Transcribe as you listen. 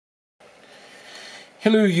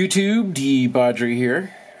Hello YouTube, De-bodgery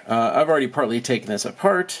here. I've already partly taken this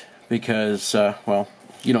apart because, well,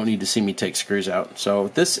 you don't need to see me take screws out. So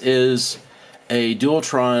this is a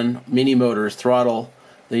Dualtron mini motor throttle.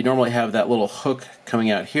 They normally have that little hook coming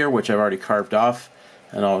out here, which I've already carved off,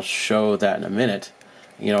 and I'll show that in a minute.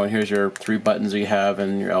 You know, and here's your 3 buttons you have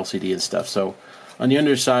and your LCD and stuff. So on the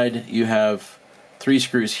underside you have 3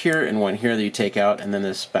 screws here and 1 here that you take out, and then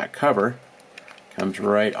this back cover comes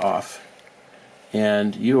right off.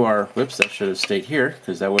 And you are, whoops, that should have stayed here,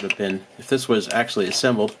 because that would have been, if this was actually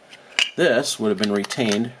assembled, this would have been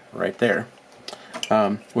retained right there.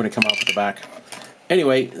 Wouldn't come off at the back.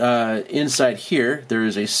 Anyway, inside here there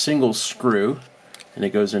is a single screw, and it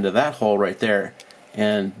goes into that hole right there,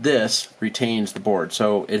 and this retains the board.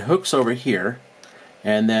 So it hooks over here,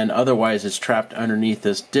 and then otherwise it's trapped underneath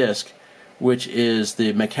this disc, which is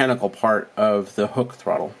the mechanical part of the hook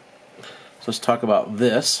throttle. So let's talk about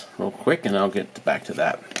this real quick, and I'll get back to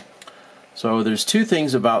that. So there's 2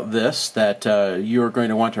 things about this that you're going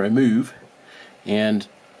to want to remove. And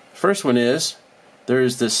first one is,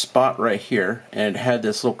 there's this spot right here, and it had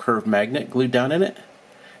this little curved magnet glued down in it.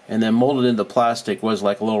 And then molded into plastic was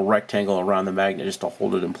like a little rectangle around the magnet just to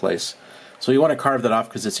hold it in place. So you want to carve that off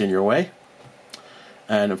because it's in your way.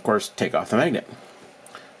 And of course, take off the magnet.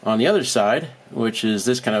 On the other side, which is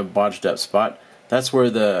this kind of bodged up spot, that's where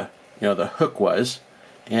the the hook was,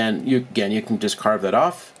 and you can just carve that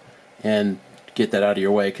off and get that out of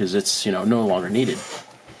your way because it's no longer needed.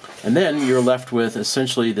 And then you're left with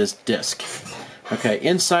essentially this disc. Okay,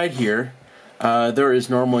 inside here there is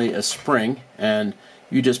normally a spring, and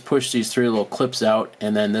you just push these 3 little clips out,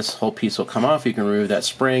 and then this whole piece will come off. You can remove that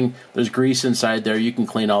spring. There's grease inside there. You can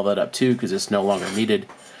clean all that up too because it's no longer needed.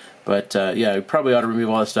 But yeah, you probably ought to remove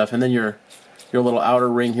all this stuff, and then your little outer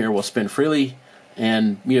ring here will spin freely.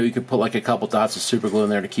 And you could put like a couple dots of super glue in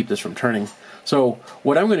there to keep this from turning. So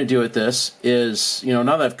what I'm going to do with this is, now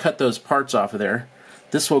that I've cut those parts off of there,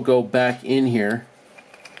 this will go back in here.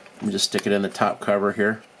 Let me just stick it in the top cover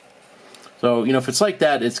here. So if it's like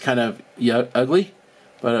that, it's kind of ugly.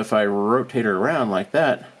 But if I rotate it around like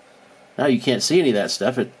that, now you can't see any of that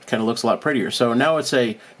stuff. It kind of looks a lot prettier. So now it's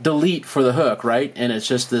a delete for the hook, right? And it's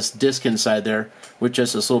just this disc inside there with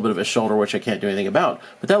just this little bit of a shoulder, which I can't do anything about.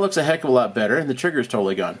 But that looks a heck of a lot better, and the trigger's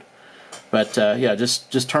totally gone. But yeah,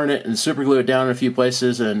 just turn it and super glue it down in a few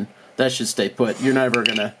places, and that should stay put. You're never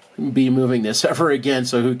going to be moving this ever again,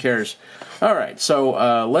 so who cares? All right,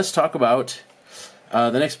 so let's talk about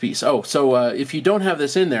the next piece. Oh, so if you don't have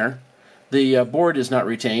this in there, the board is not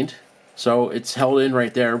retained. So it's held in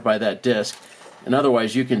right there by that disc, and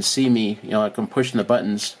otherwise you can see me, like I'm pushing the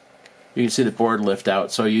buttons, you can see the board lift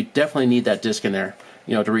out. So you definitely need that disc in there,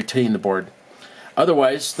 to retain the board.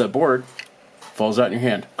 Otherwise, the board falls out in your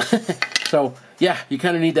hand. So yeah, you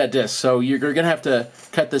kind of need that disc. So you're going to have to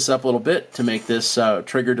cut this up a little bit to make this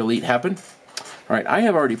trigger delete happen. All right, I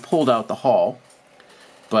have already pulled out the hull,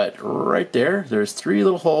 but right there's 3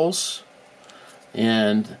 little holes,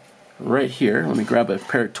 and right here, let me grab a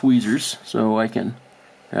pair of tweezers so I can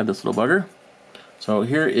grab this little bugger. So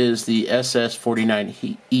here is the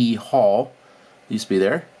SS49E hull. Used to be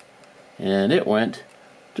there, and it went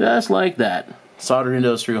just like that, soldered into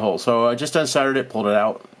those 3 holes. So I just unsoldered it, pulled it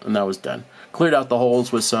out, and that was done. Cleared out the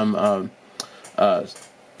holes with some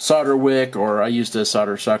solder wick, or I used a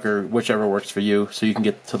solder sucker, whichever works for you, so you can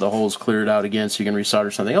get to the holes cleared out again, so you can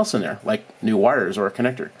resolder something else in there, like new wires or a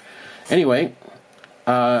connector. Anyway,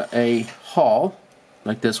 a hull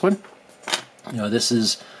like this one. This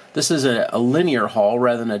is a linear hull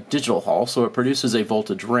rather than a digital hull, so it produces a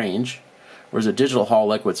voltage range, whereas a digital hull,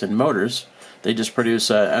 like what's in motors, they just produce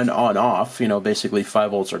an on-off, basically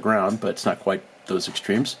 5 volts or ground, but it's not quite those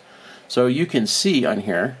extremes. So you can see on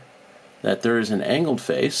here that there is an angled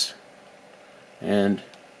face, and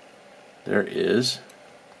there is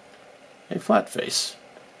a flat face.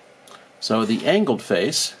 So the angled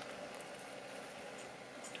face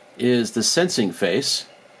is the sensing face,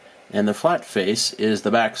 and the flat face is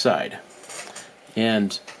the back side.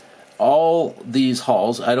 And all these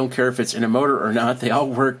hulls, I don't care if it's in a motor or not, they all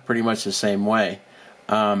work pretty much the same way.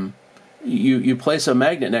 You place a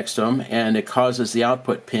magnet next to them, and it causes the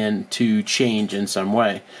output pin to change in some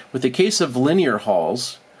way. With the case of linear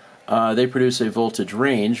hulls, they produce a voltage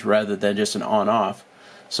range rather than just an on-off.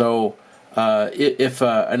 So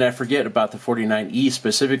and I forget about the 49E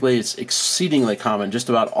specifically, it's exceedingly common. Just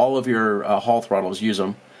about all of your Hall throttles use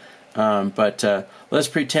them. But let's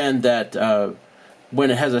pretend that when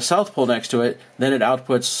it has a south pole next to it, then it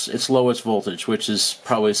outputs its lowest voltage, which is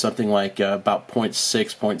probably something like about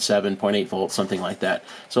 0.6, 0.7, 0.8 volts, something like that.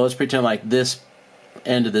 So let's pretend like this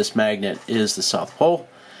end of this magnet is the south pole.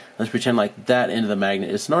 let's pretend like that end of the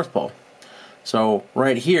magnet is the North Pole. So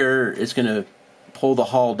right here, it's going to pull the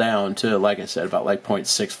Hall down to, like I said, about like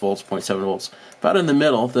 0.6 volts, 0.7 volts. About in the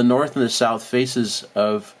middle, the north and the south faces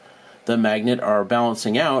of the magnet are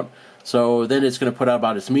balancing out, so then it's going to put out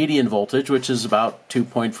about its median voltage, which is about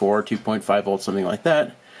 2.4, 2.5 volts, something like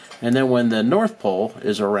that. And then when the North Pole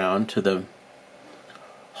is around to the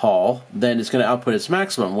Hall, then it's going to output its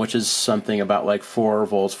maximum, which is something about like 4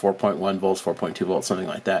 volts, 4.1 volts, 4.2 volts, something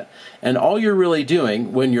like that. And all you're really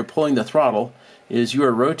doing when you're pulling the throttle is you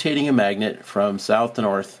are rotating a magnet from south to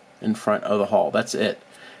north in front of the Hall. That's it.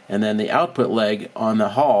 And then the output leg on the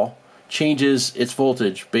Hall changes its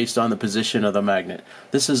voltage based on the position of the magnet.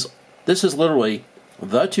 This is literally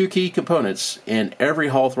the two key components in every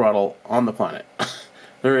Hall throttle on the planet.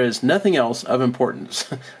 There is nothing else of importance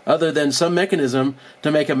other than some mechanism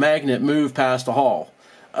to make a magnet move past a Hall.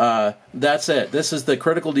 That's it. This is the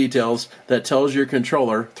critical details that tells your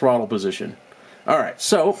controller throttle position. Alright,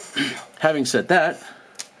 so having said that,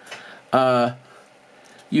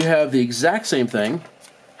 you have the exact same thing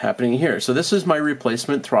happening here. So this is my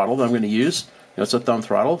replacement throttle that I'm going to use. It's a thumb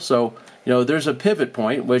throttle. So there's a pivot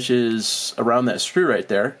point which is around that screw right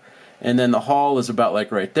there, and then the Hall is about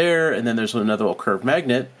like right there, and then there's another little curved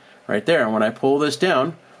magnet right there. And when I pull this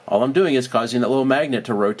down, all I'm doing is causing that little magnet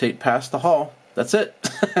to rotate past the Hall. That's it.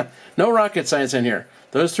 No rocket science in here.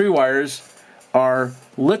 Those three wires are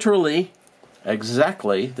literally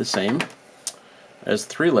exactly the same as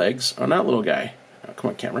three legs on that little guy. Oh, come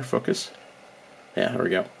on, camera, focus. Yeah, there we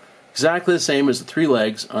go. Exactly the same as the three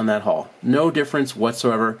legs on that Hall. No difference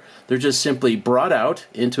whatsoever. They're just simply brought out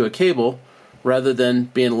into a cable rather than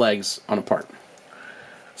being legs on a part.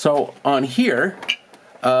 So on here,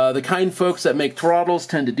 the kind folks that make throttles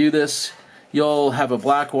tend to do this. You'll have a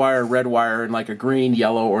black wire, red wire, and like a green,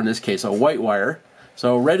 yellow, or in this case a white wire.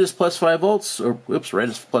 So red is plus 5 volts, or oops, red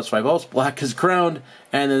is plus 5 volts, black is ground,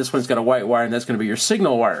 and then this one's got a white wire, and that's going to be your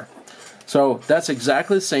signal wire. So that's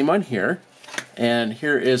exactly the same on here. And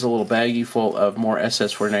here is a little baggie full of more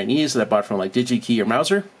SS49Es that I bought from like DigiKey or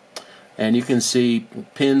Mouser. And you can see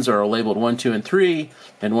pins are labeled 1, 2, and 3,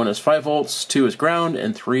 and 1 is 5 volts, 2 is ground,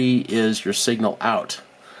 and 3 is your signal out.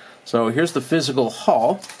 So here's the physical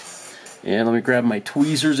Hall. And let me grab my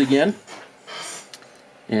tweezers again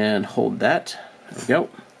and hold that. There we go.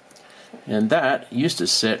 And that used to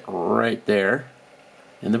sit right there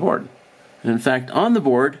in the board. And in fact, on the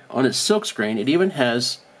board, on its silk screen, it even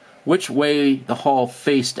has which way the Hall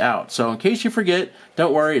faced out. So in case you forget,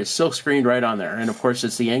 don't worry, it's silk screened right on there. And of course,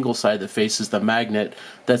 it's the angle side that faces the magnet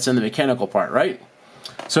that's in the mechanical part, right?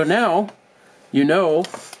 So now, you know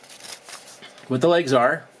what the legs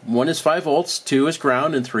are. 1 is 5 volts, 2 is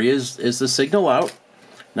ground, and 3 is the signal out.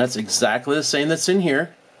 And that's exactly the same that's in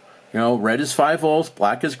here. Red is 5 volts,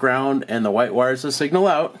 black is ground, and the white wire is the signal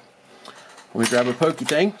out. Let me grab a pokey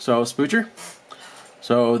thing, so spoocher.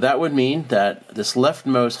 So that would mean that this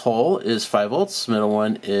leftmost hole is 5 volts, middle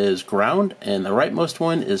one is ground, and the rightmost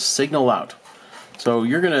one is signal out. So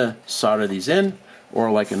you're going to solder these in, or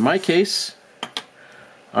like in my case,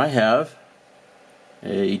 I have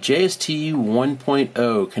a JST 1.0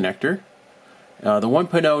 connector. The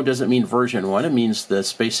 1.0 doesn't mean version 1, it means the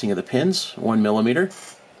spacing of the pins, 1 millimeter.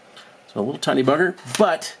 So a little tiny bugger,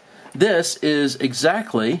 but this is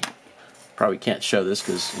exactly, probably can't show this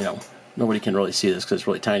because, nobody can really see this because it's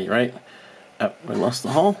really tiny, right? Oh, I lost the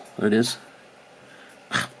Hall. There it is.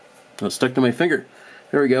 It's stuck to my finger.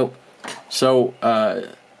 There we go. So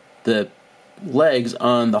the legs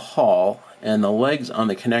on the Hall and the legs on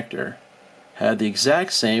the connector had the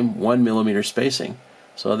exact same 1 millimeter spacing.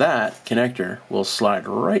 So that connector will slide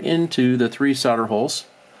right into the 3 solder holes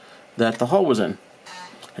that the Hall was in.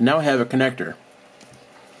 And now I have a connector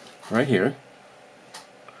right here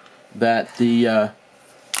that the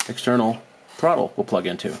external throttle will plug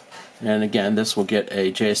into. And again, this will get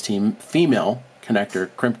a JST female connector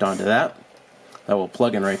crimped onto that. That will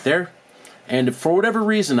plug in right there. And if for whatever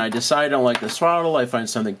reason I decide I don't like this throttle, I find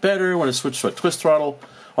something better, I want to switch to a twist throttle,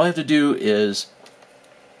 all I have to do is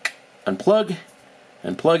unplug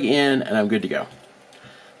and plug in, and I'm good to go.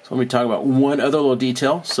 So let me talk about one other little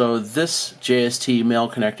detail. So this JST male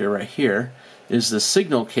connector right here is the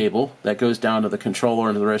signal cable that goes down to the controller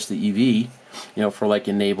and to the rest of the EV, for like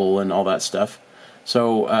enable and all that stuff.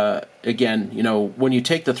 So again, when you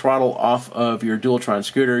take the throttle off of your Dualtron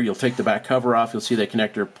scooter, you'll take the back cover off, you'll see that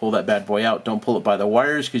connector, pull that bad boy out. Don't pull it by the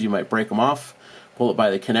wires because you might break them off. Pull it by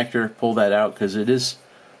the connector, pull that out because it is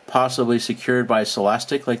possibly secured by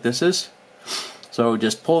Celastic like this is. So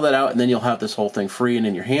just pull that out and then you'll have this whole thing free and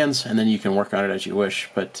in your hands, and then you can work on it as you wish.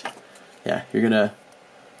 But yeah, you're going to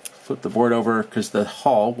flip the board over because the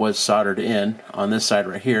hull was soldered in on this side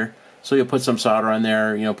right here. So you'll put some solder on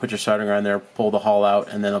there, you know, put your soldering on there, pull the hull out,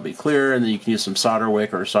 and then it'll be clear, and then you can use some solder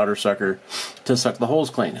wick or a solder sucker to suck the holes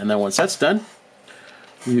clean. And then once that's done,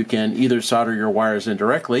 you can either solder your wires in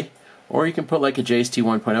directly, or you can put like a JST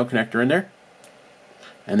 1.0 connector in there,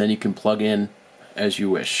 and then you can plug in as you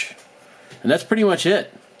wish. And that's pretty much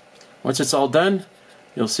it. Once it's all done,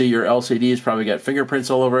 you'll see your LCD's probably got fingerprints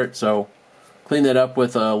all over it, so clean that up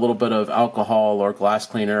with a little bit of alcohol or glass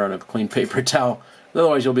cleaner on a clean paper towel.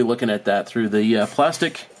 Otherwise, you'll be looking at that through the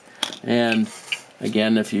plastic. And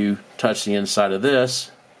again, if you touch the inside of this,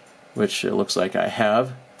 which it looks like I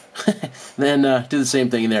have, then do the same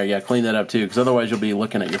thing there. Yeah, clean that up too, because otherwise you'll be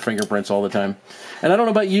looking at your fingerprints all the time. And I don't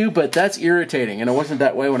know about you, but that's irritating, and it wasn't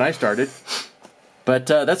that way when I started. But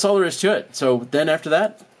that's all there is to it. So then after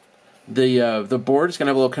that, the board is going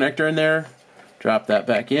to have a little connector in there. Drop that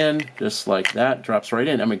back in, just like that. Drops right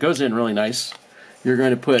in. I mean, it goes in really nice. You're going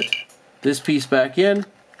to put this piece back in.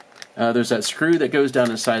 There's that screw that goes down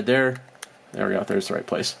inside there. There we go. There's the right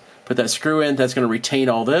place. Put that screw in. That's going to retain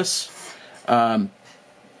all this.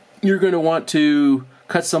 You're going to want to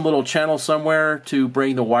cut some little channel somewhere to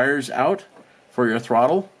bring the wires out for your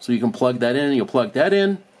throttle. So you can plug that in. You'll plug that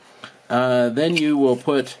in. Then you will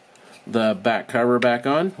put the back cover back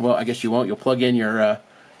on. Well, I guess you won't. You'll plug in your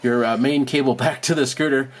main cable back to the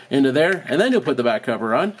scooter into there, and then you'll put the back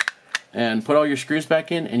cover on and put all your screws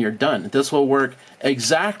back in, and you're done. This will work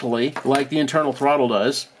exactly like the internal throttle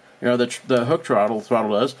does, you know, the hook throttle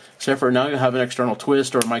does, except for now you'll have an external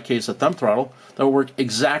twist, or in my case a thumb throttle, that will work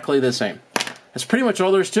exactly the same. That's pretty much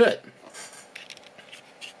all there is to it.